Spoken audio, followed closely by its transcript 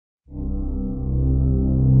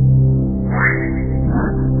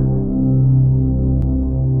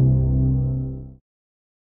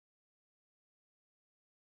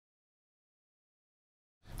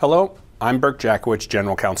Hello, I'm Burke Jackowicz,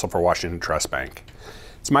 General Counsel for Washington Trust Bank.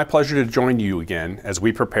 It's my pleasure to join you again as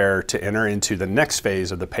we prepare to enter into the next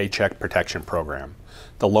phase of the Paycheck Protection Program,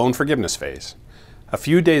 the loan forgiveness phase. A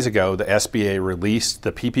few days ago, the SBA released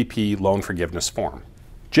the PPP loan forgiveness form.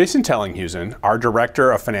 Jason Tellinghusen, our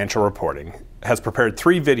Director of Financial Reporting, has prepared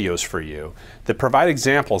 3 videos for you that provide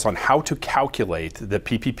examples on how to calculate the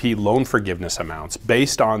PPP loan forgiveness amounts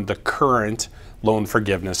based on the current loan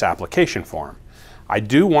forgiveness application form. I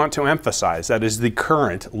do want to emphasize that is the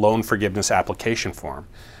current loan forgiveness application form.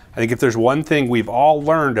 I think if there's one thing we've all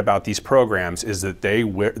learned about these programs is that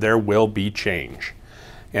there will be change.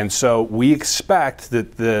 And so we expect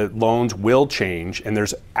that the loans will change, and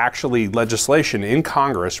there's actually legislation in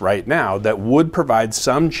Congress right now that would provide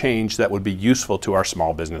some change that would be useful to our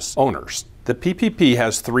small business owners. The PPP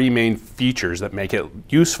has 3 main features that make it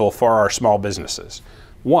useful for our small businesses.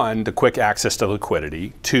 1, the quick access to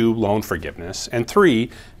liquidity. 2, loan forgiveness. And 3,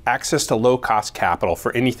 access to low-cost capital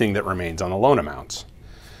for anything that remains on the loan amounts.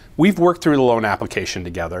 We've worked through the loan application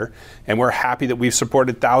together, and we're happy that we've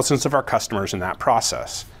supported thousands of our customers in that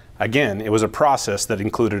process. Again, it was a process that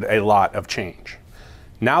included a lot of change.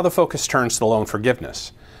 Now the focus turns to the loan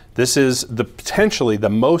forgiveness. This is potentially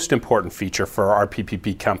the most important feature for our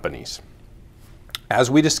PPP companies. As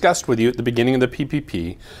we discussed with you at the beginning of the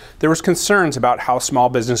PPP, there was concerns about how small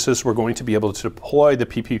businesses were going to be able to deploy the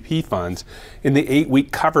PPP funds in the 8-week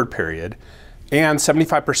covered period, and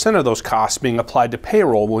 75% of those costs being applied to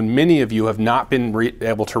payroll when many of you have not been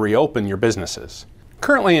able to reopen your businesses.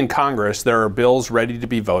 Currently in Congress, there are bills ready to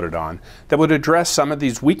be voted on that would address some of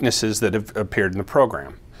these weaknesses that have appeared in the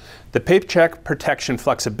program. The Paycheck Protection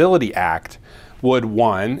Flexibility Act would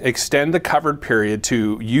 1, extend the covered period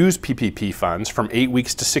to use PPP funds from 8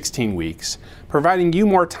 weeks to 16 weeks, providing you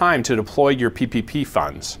more time to deploy your PPP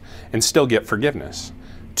funds and still get forgiveness.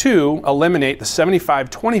 2, eliminate the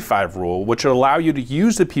 75-25 rule, which would allow you to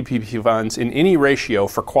use the PPP funds in any ratio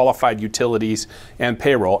for qualified utilities and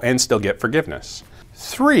payroll and still get forgiveness.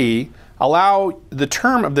 3, allow the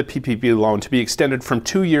term of the PPP loan to be extended from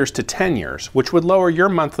 2 years to 10 years, which would lower your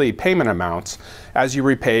monthly payment amounts as you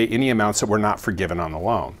repay any amounts that were not forgiven on the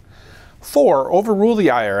loan. 4, overrule the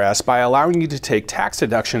IRS by allowing you to take tax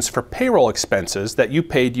deductions for payroll expenses that you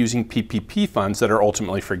paid using PPP funds that are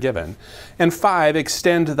ultimately forgiven. And 5,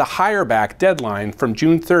 extend the hire back deadline from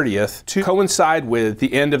June 30th to coincide with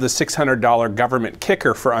the end of the $600 government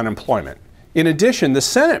kicker for unemployment. In addition, the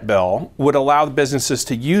Senate bill would allow the businesses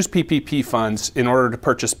to use PPP funds in order to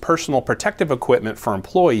purchase personal protective equipment for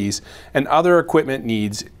employees and other equipment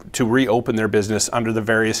needs to reopen their business under the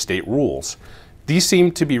various state rules. These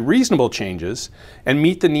seem to be reasonable changes and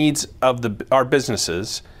meet the needs of our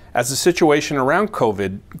businesses as the situation around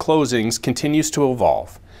COVID closings continues to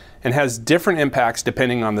evolve and has different impacts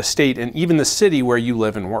depending on the state and even the city where you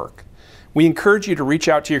live and work. We encourage you to reach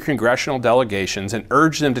out to your congressional delegations and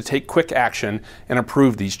urge them to take quick action and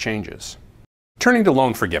approve these changes. Turning to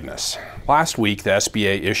loan forgiveness. Last week, the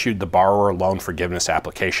SBA issued the borrower loan forgiveness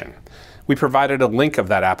application. We provided a link of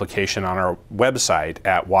that application on our website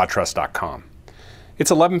at watrust.com.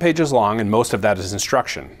 It's 11 pages long and most of that is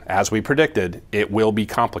instruction. As we predicted, it will be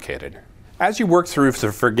complicated. As you work through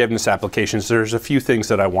the forgiveness applications, there's a few things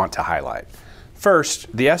that I want to highlight. First,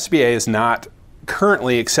 the SBA is not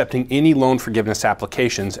currently accepting any loan forgiveness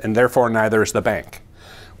applications, and therefore neither is the bank.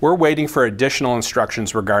 We're waiting for additional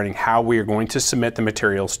instructions regarding how we are going to submit the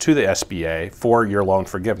materials to the SBA for your loan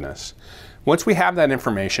forgiveness. Once we have that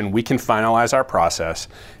information, we can finalize our process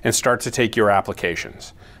and start to take your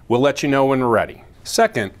applications. We'll let you know when we're ready.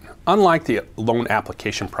 Second, unlike the loan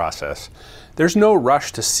application process, there's no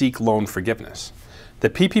rush to seek loan forgiveness. The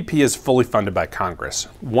PPP is fully funded by Congress.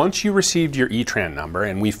 Once you received your E-Tran number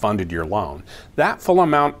and we funded your loan, that full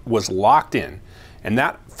amount was locked in, and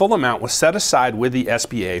that full amount was set aside with the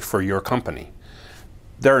SBA for your company.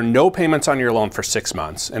 There are no payments on your loan for 6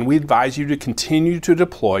 months, and we advise you to continue to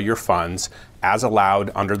deploy your funds as allowed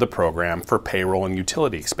under the program for payroll and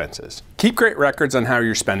utility expenses. Keep great records on how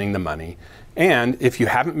you're spending the money, and if you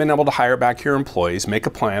haven't been able to hire back your employees, make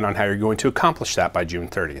a plan on how you're going to accomplish that by June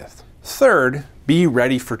 30th. Third, be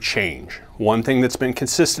ready for change. One thing that's been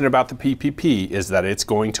consistent about the PPP is that it's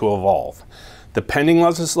going to evolve. The pending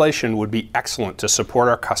legislation would be excellent to support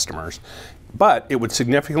our customers, but it would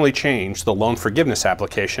significantly change the loan forgiveness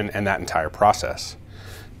application and that entire process.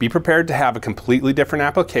 Be prepared to have a completely different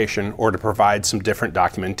application or to provide some different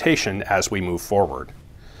documentation as we move forward.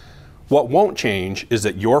 What won't change is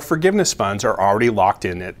that your forgiveness funds are already locked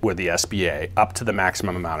in with the SBA up to the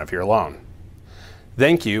maximum amount of your loan.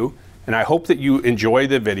 Thank you, And I hope that you enjoy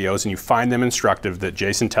the videos and you find them instructive that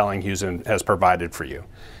Jason Tellinghusen has provided for you.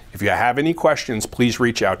 If you have any questions, please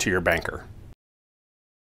reach out to your banker.